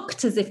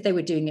looked as if they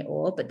were doing it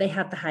all, but they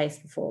had the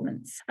highest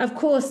performance. Of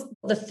course,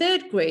 the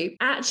third group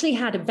actually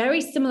had a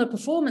very similar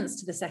performance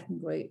to the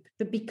second group,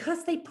 but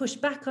because they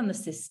pushed back on the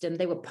system,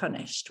 they were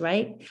punished,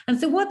 right? And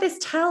so what this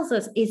tells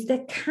us is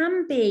there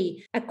can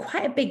be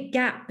quite a big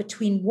gap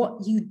between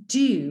what you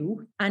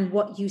do and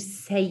what you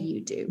say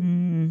you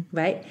do,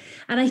 right?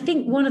 And I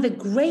think one of the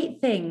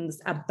great things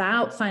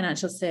about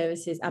financial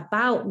services,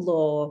 about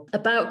law,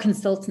 about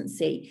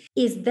consultancy,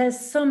 is there's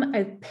some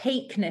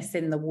opaqueness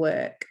in the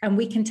work, and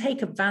we can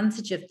take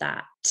advantage of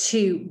that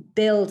to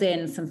build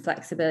in some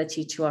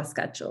flexibility to our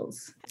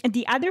schedules.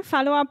 The other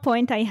follow-up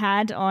point I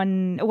had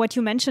on what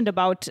you mentioned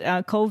about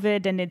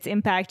COVID and its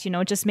impact,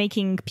 just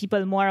making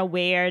people more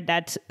aware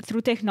that through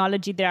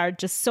technology, there are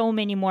just so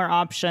many more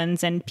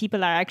options and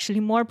people are actually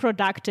more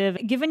productive.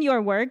 Given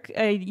your work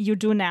you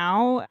do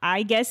now,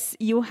 I guess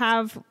you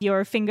have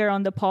your finger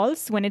on the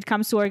pulse when it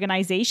comes to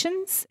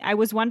organizations. I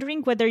was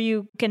wondering whether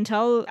you can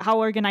tell how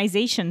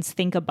organizations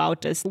think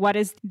about this. What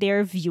is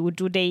their view?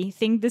 Do they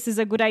think this is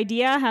a good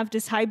idea, have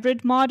this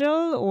hybrid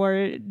model,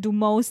 or do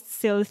most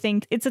still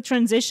think it's a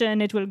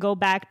transition, it will go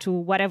back to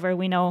whatever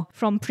we know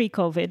from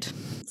pre-COVID?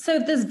 So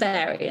there's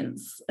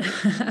variance.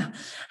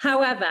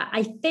 However,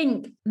 I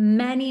think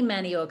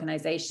many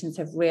organizations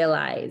have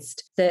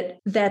realized that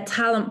their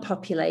talent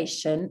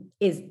population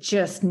is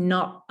just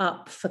not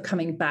up for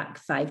coming back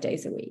 5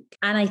 days a week.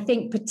 And I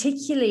think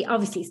particularly,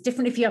 obviously, it's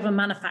different if you have a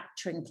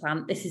manufacturing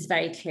plant, this is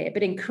very clear,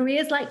 but in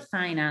careers like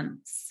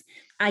finance,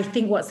 I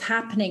think what's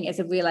happening is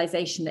a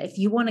realization that if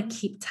you want to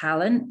keep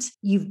talent,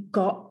 you've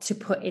got to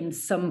put in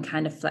some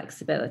kind of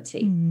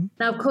flexibility.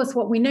 Now, of course,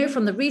 what we know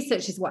from the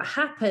research is what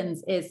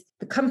happens is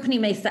the company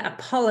may set a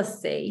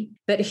policy,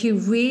 but who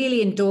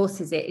really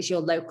endorses it is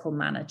your local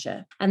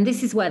manager. And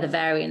this is where the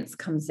variance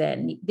comes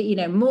in. You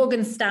know,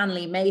 Morgan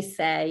Stanley may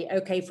say,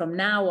 okay, from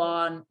now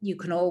on, you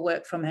can all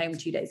work from home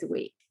 2 days a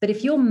week. But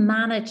if your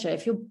manager,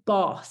 if your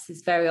boss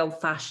is very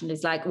old-fashioned,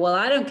 is like, well,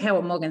 I don't care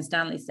what Morgan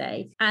Stanley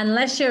say,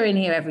 unless you're in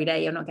here every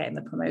day, you're not getting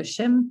the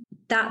promotion.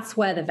 That's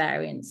where the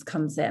variance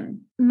comes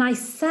in. My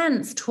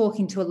sense,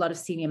 talking to a lot of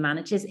senior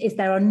managers, is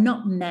there are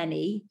not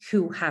many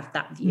who have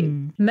that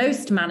view.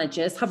 Most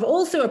managers have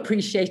also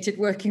appreciated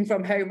working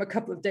from home a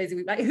couple of days a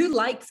week. Like, who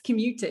likes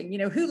commuting? You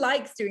know, who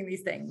likes doing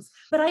these things?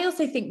 But I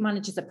also think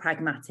managers are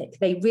pragmatic.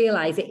 They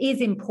realize it is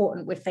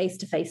important we're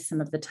face-to-face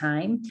some of the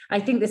time. I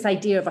think this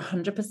idea of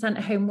 100%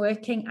 home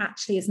working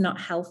actually is not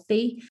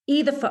healthy.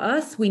 Either for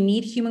us, we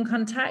need human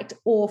contact,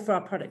 or for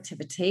our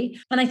productivity.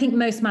 And I think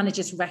most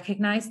managers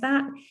recognize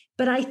that.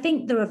 But I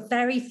think there are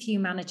very few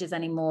managers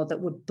anymore that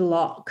would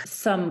block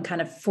some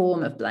kind of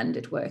form of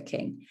blended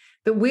working.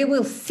 But we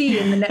will see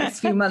in the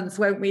next few months,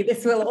 won't we?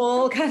 This will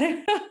all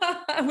kind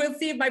of, we'll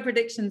see if my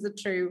predictions are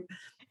true.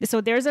 So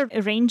there's a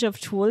range of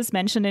tools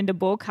mentioned in the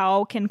book.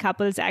 How can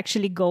couples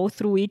actually go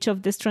through each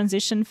of this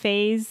transition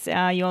phase?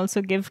 You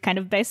also give kind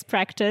of best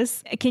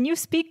practice. Can you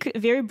speak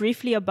very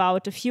briefly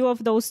about a few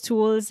of those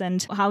tools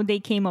and how they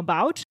came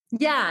about?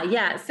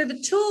 Yeah. So the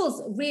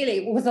tools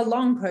really was a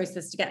long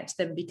process to get to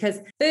them, because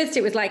first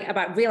it was like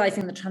about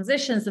realizing the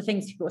transitions, the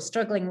things people were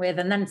struggling with,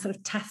 and then sort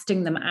of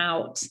testing them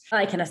out,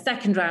 like in a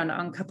second round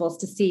on couples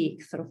to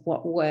see sort of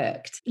what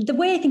worked. The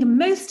way I think of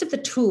most of the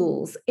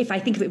tools, if I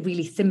think of it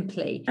really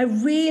simply, are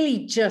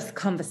really just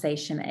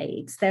conversation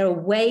aids. They're a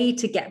way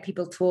to get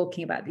people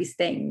talking about these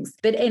things,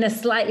 but in a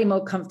slightly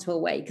more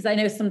comfortable way, because I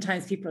know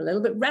sometimes people are a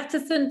little bit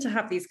reticent to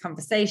have these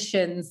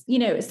conversations, you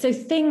know, so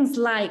things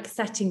like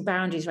setting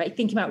boundaries, right?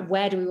 Thinking about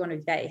where do we want to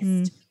be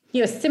based? You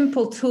know, a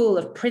simple tool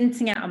of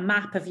printing out a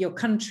map of your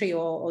country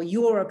or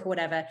Europe or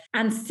whatever,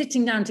 and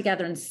sitting down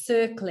together and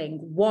circling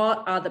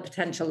what are the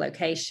potential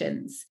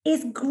locations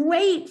is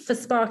great for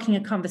sparking a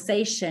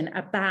conversation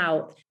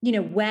about, you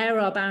know,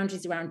 where are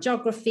boundaries around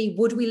geography?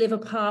 Would we live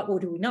apart?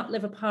 Would we not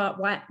live apart?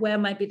 Where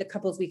might be the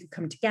couples we could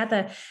come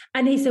together?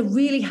 And it's a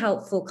really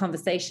helpful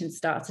conversation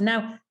starter.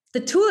 Now, the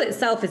tool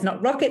itself is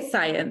not rocket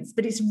science,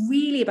 but it's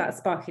really about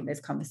sparking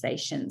those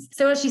conversations.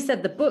 So as you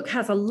said, the book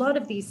has a lot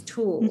of these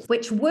tools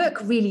which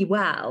work really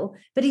well,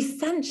 but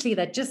essentially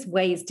they're just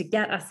ways to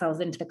get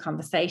ourselves into the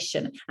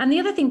conversation. And the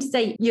other thing to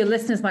say your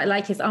listeners might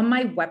like is on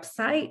my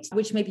website,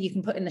 which maybe you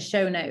can put in the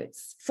show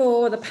notes.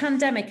 For the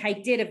pandemic, I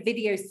did a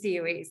video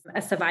series,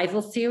 a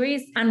survival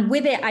series. And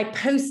with it, I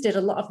posted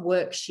a lot of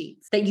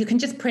worksheets that you can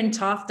just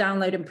print off,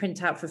 download and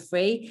print out for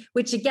free,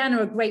 which again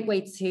are a great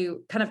way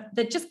to kind of,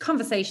 they're just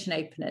conversation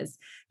openers.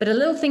 But a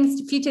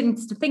few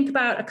things to think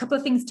about, a couple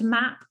of things to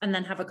map, and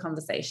then have a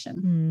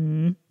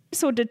conversation.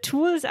 So the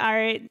tools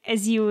are,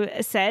 as you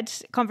said,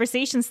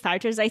 conversation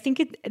starters. I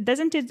think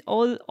doesn't it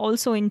all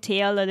also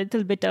entail a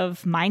little bit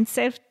of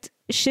mindset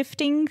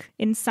shifting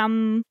in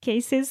some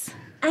cases?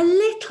 A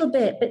little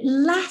bit, but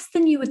less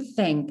than you would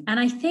think. And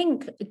I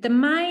think the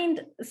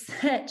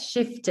mindset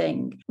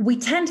shifting, we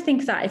tend to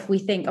think that if we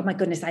think, oh my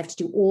goodness, I have to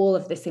do all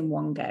of this in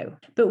one go.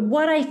 But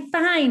what I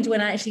find when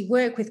I actually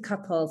work with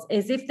couples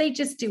is if they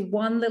just do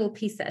one little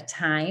piece at a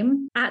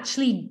time,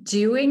 actually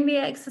doing the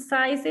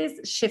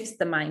exercises shifts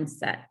the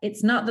mindset.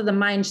 It's not that the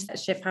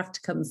mindset shift has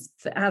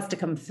to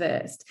come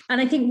first.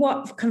 And I think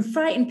what can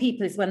frighten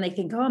people is when they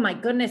think, oh my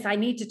goodness, I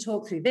need to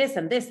talk through this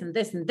and this and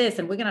this and this,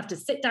 and we're going to have to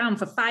sit down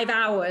for 5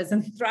 hours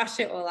and thrash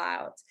it all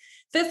out.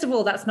 First of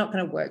all, that's not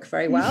going to work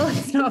very well.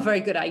 It's not a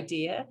very good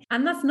idea.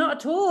 And that's not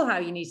at all how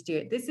you need to do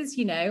it. This is,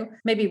 you know,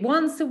 maybe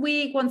once a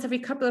week, once every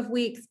couple of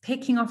weeks,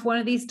 picking off one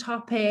of these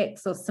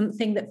topics or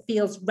something that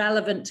feels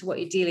relevant to what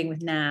you're dealing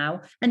with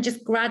now, and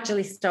just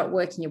gradually start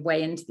working your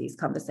way into these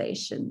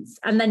conversations.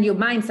 And then your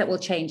mindset will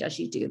change as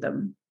you do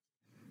them.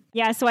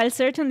 Yeah, so I'll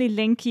certainly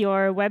link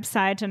your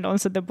website and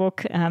also the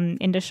book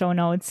in the show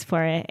notes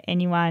for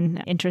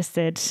anyone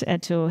interested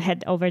to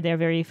head over there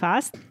very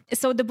fast.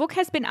 So the book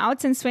has been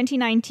out since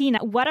 2019.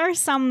 What are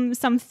some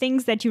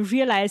things that you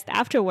realized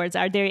afterwards?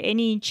 Are there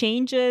any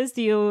changes?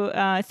 Do you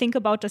think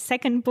about a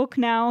second book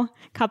now,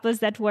 Couples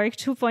That Work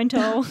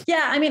 2.0?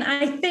 Yeah, I mean,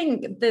 I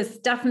think there's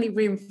definitely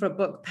room for a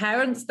book,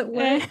 Parents That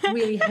Work,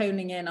 really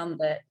honing in on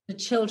the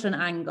children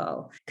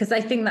angle, because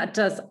I think that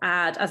does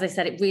add, as I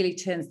said, it really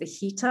turns the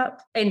heat up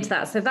into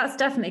that. So that's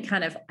definitely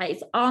kind of,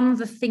 it's on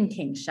the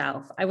thinking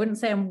shelf. I wouldn't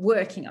say I'm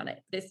working on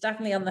it, but it's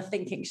definitely on the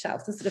thinking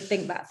shelf to sort of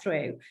think that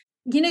through.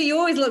 You know, you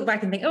always look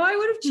back and think, oh, I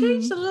would have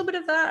changed a little bit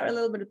of that or a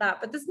little bit of that,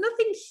 but there's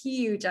nothing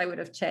huge I would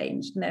have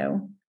changed,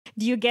 no.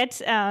 Do you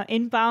get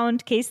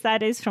inbound case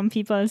studies from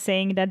people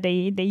saying that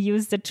they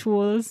use the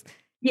tools?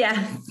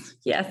 Yes,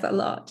 a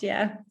lot,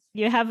 yeah.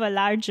 You have a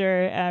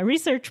larger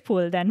research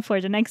pool then for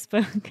the next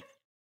book.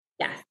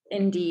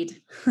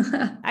 Indeed.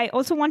 I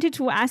also wanted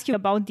to ask you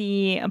about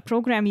the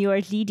program you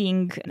are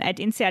leading at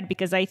INSEAD,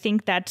 because I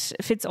think that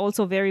fits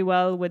also very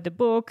well with the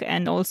book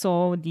and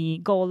also the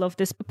goal of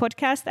this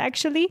podcast,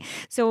 actually.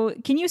 So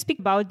can you speak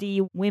about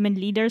the Women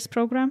Leaders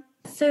program?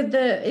 So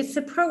it's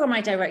a program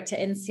I direct at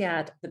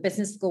INSEAD, the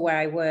business school where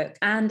I work,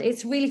 and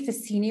it's really for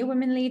senior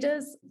women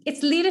leaders.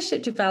 It's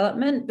leadership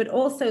development, but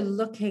also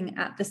looking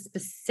at the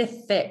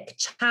specific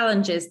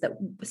challenges that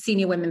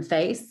senior women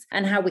face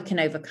and how we can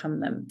overcome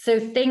them. So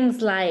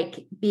things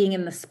like being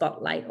in the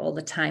spotlight all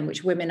the time,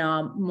 which women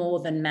are more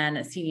than men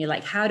at senior,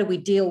 like how do we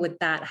deal with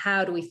that?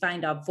 How do we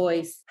find our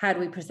voice? How do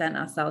we present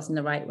ourselves in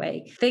the right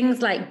way?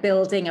 Things like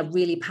building a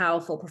really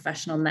powerful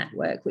professional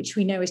network, which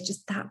we know is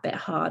just that bit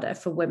harder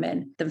for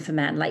women than for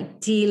men, like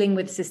dealing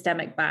with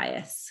systemic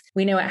bias.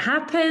 We know it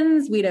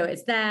happens, we know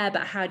it's there,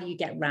 but how do you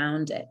get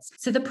around it?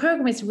 So the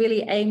program is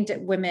really aimed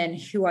at women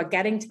who are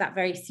getting to that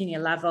very senior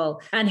level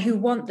and who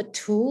want the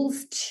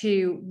tools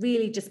to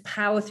really just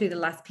power through the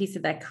last piece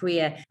of their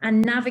career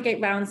and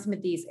navigate around some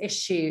of these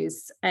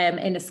issues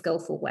in a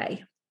skillful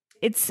way.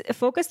 It's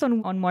focused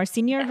on more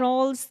senior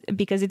roles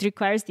because it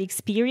requires the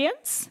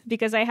experience,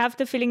 because I have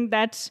the feeling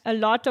that a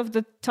lot of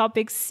the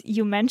topics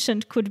you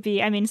mentioned could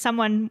be,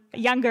 someone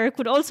younger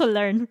could also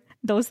learn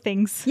those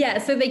things. Yeah,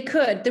 so they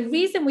could. The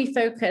reason we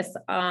focus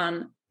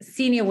on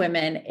senior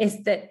women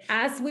is that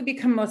as we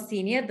become more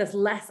senior, there's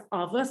less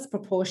of us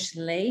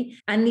proportionally,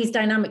 and these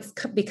dynamics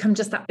become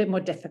just that bit more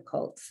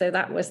difficult. So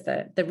that was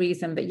the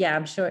reason. But yeah,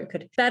 I'm sure it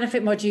could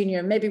benefit more junior.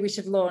 And maybe we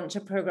should launch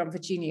a program for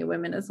junior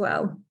women as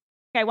well.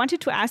 I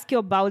wanted to ask you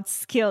about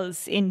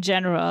skills in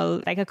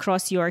general, like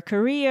across your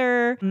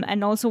career,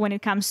 and also when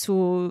it comes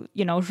to,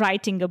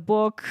 writing a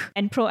book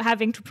and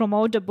having to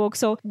promote a book.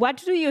 So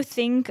what do you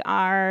think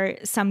are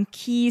some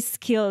key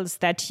skills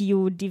that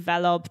you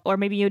developed, or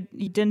maybe you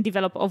didn't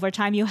develop over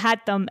time, you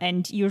had them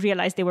and you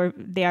realized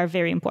they are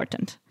very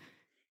important?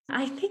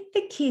 I think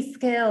the key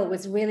skill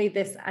was really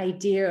this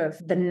idea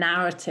of the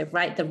narrative,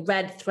 right? The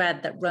red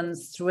thread that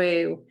runs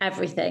through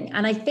everything.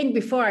 And I think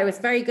before I was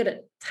very good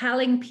at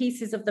telling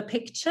pieces of the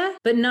picture,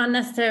 but not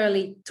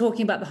necessarily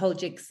talking about the whole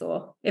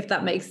jigsaw, if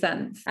that makes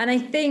sense. And I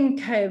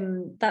think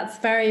that's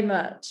very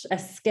much a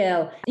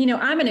skill.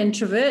 I'm an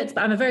introvert,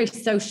 but I'm a very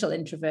social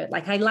introvert.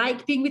 Like I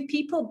like being with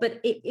people, but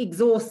it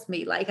exhausts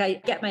me. Like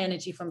I get my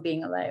energy from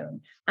being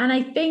alone. And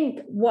I think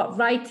what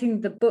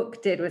writing the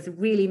book did was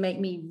really make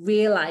me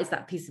realize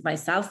that piece of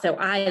myself. So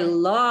I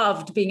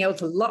loved being able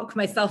to lock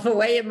myself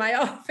away in my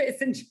office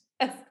and just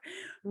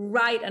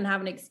write and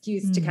have an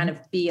excuse to kind of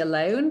be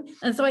alone.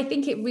 And so I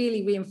think it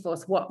really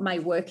reinforced what my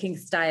working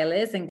style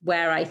is and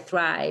where I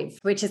thrive,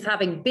 which is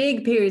having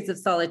big periods of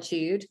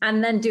solitude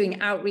and then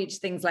doing outreach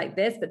things like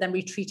this, but then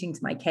retreating to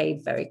my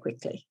cave very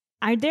quickly.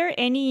 Are there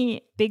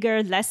any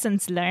bigger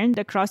lessons learned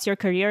across your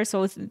career?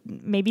 So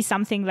maybe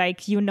something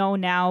like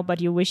now,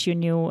 but you wish you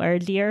knew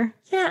earlier?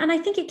 Yeah, and I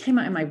think it came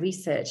out in my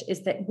research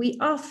is that we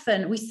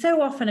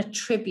so often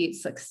attribute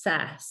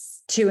success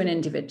to an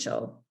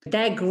individual.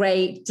 They're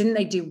great. Didn't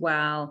they do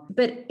well?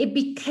 But it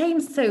became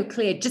so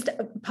clear, just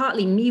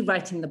partly me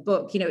writing the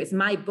book, it's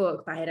my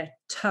book, but I had a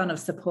ton of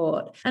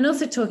support. And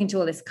also talking to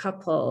all these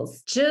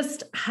couples,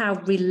 just how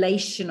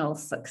relational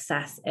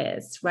success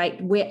is,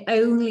 right? We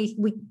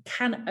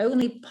can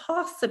only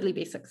possibly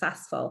be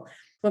successful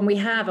when we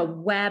have a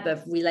web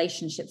of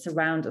relationships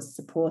around us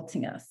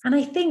supporting us. And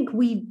I think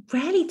we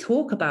rarely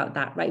talk about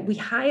that, right? We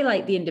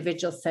highlight the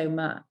individual so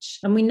much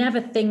and we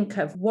never think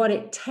of what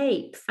it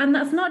takes. And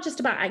that's not just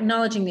about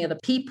acknowledging the other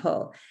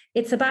people.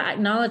 It's about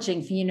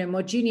acknowledging for,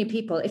 more junior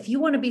people, if you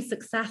want to be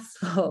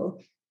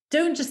successful,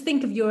 don't just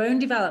think of your own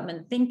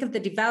development, think of the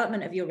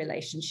development of your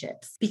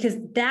relationships, because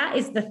that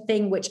is the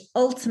thing which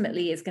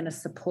ultimately is going to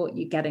support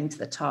you getting to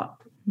the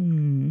top.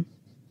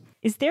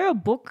 Is there a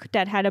book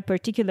that had a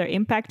particular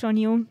impact on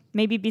you,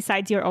 maybe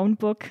besides your own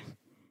book?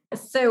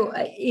 So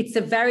it's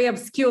a very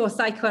obscure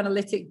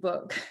psychoanalytic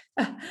book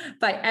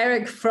by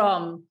Erich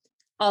Fromm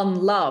on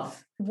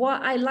love.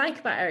 What I like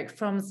about Erich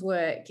Fromm's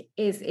work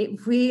is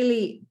it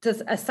really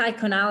does a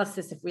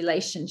psychoanalysis of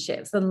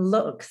relationships and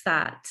looks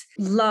at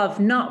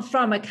love, not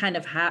from a kind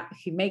of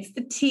who makes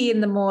the tea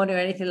in the morning or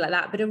anything like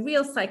that, but a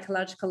real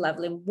psychological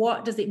level in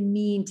what does it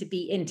mean to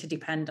be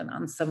interdependent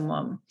on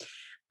someone.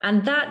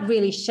 And that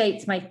really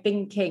shaped my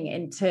thinking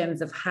in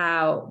terms of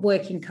how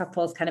working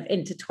couples kind of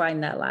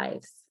intertwine their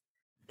lives.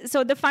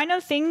 So the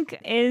final thing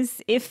is,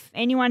 if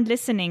anyone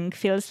listening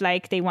feels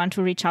like they want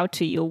to reach out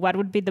to you, what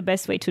would be the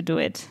best way to do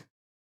it?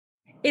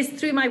 Is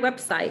through my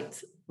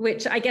website,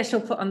 which I guess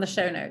you'll put on the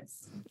show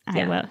notes.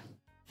 I will.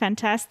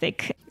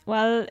 Fantastic.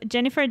 Well,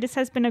 Jennifer, this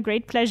has been a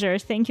great pleasure.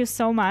 Thank you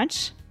so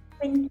much.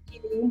 Thank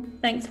you.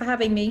 Thanks for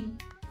having me.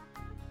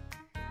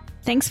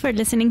 Thanks for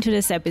listening to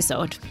this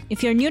episode.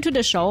 If you're new to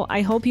the show,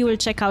 I hope you will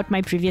check out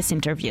my previous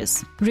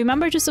interviews.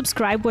 Remember to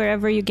subscribe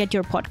wherever you get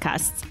your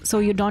podcasts so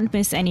you don't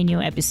miss any new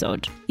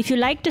episode. If you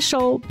like the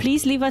show,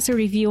 please leave us a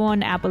review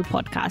on Apple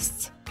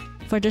Podcasts.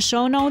 For the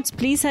show notes,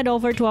 please head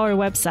over to our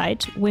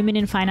website,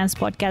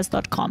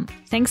 womeninfinancepodcast.com.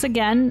 Thanks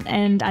again,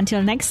 and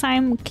until next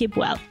time, keep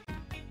well.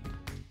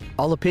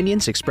 All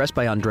opinions expressed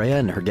by Andrea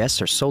and her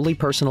guests are solely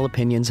personal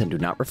opinions and do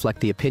not reflect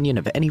the opinion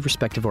of any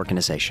respective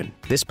organization.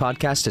 This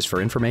podcast is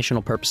for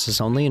informational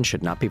purposes only and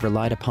should not be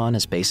relied upon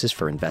as basis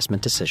for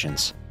investment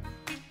decisions.